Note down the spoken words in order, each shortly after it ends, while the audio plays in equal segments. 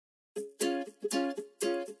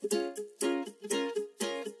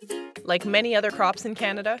Like many other crops in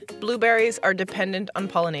Canada, blueberries are dependent on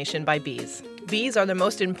pollination by bees. Bees are the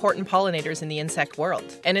most important pollinators in the insect world,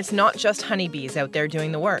 and it's not just honeybees out there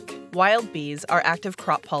doing the work. Wild bees are active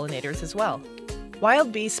crop pollinators as well.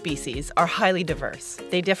 Wild bee species are highly diverse.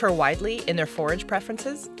 They differ widely in their forage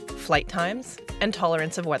preferences, flight times, and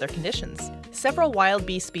tolerance of weather conditions. Several wild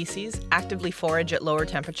bee species actively forage at lower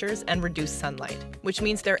temperatures and reduced sunlight, which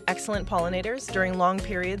means they're excellent pollinators during long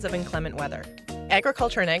periods of inclement weather.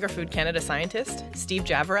 Agriculture and Agri-Food Canada scientist Steve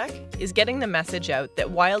Javorek is getting the message out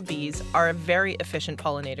that wild bees are a very efficient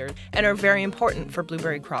pollinator and are very important for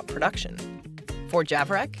blueberry crop production. For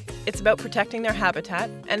Javorek, it's about protecting their habitat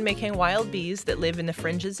and making wild bees that live in the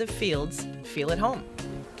fringes of fields feel at home.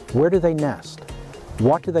 Where do they nest?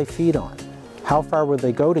 What do they feed on? How far will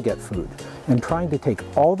they go to get food? And trying to take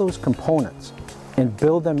all those components and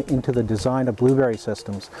build them into the design of blueberry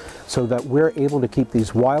systems so that we're able to keep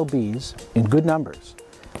these wild bees in good numbers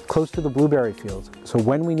close to the blueberry fields. So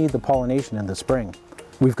when we need the pollination in the spring,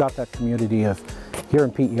 we've got that community of, here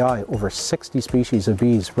in PEI, over 60 species of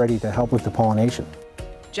bees ready to help with the pollination.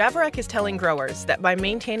 Javorek is telling growers that by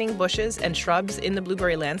maintaining bushes and shrubs in the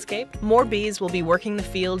blueberry landscape, more bees will be working the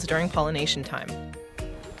fields during pollination time.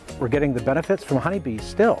 We're getting the benefits from honeybees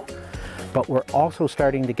still, but we're also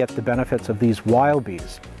starting to get the benefits of these wild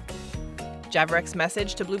bees. Javorek's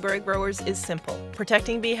message to blueberry growers is simple.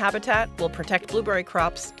 Protecting bee habitat will protect blueberry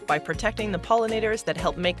crops by protecting the pollinators that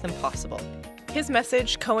help make them possible. His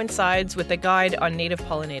message coincides with the guide on native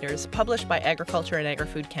pollinators published by Agriculture and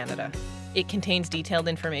Agri-Food Canada. It contains detailed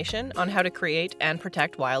information on how to create and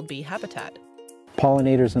protect wild bee habitat.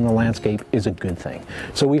 Pollinators in the landscape is a good thing.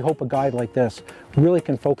 So we hope a guide like this really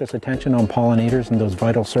can focus attention on pollinators and those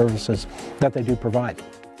vital services that they do provide.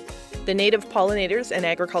 The Native Pollinators and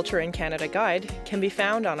Agriculture in Canada guide can be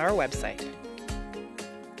found on our website.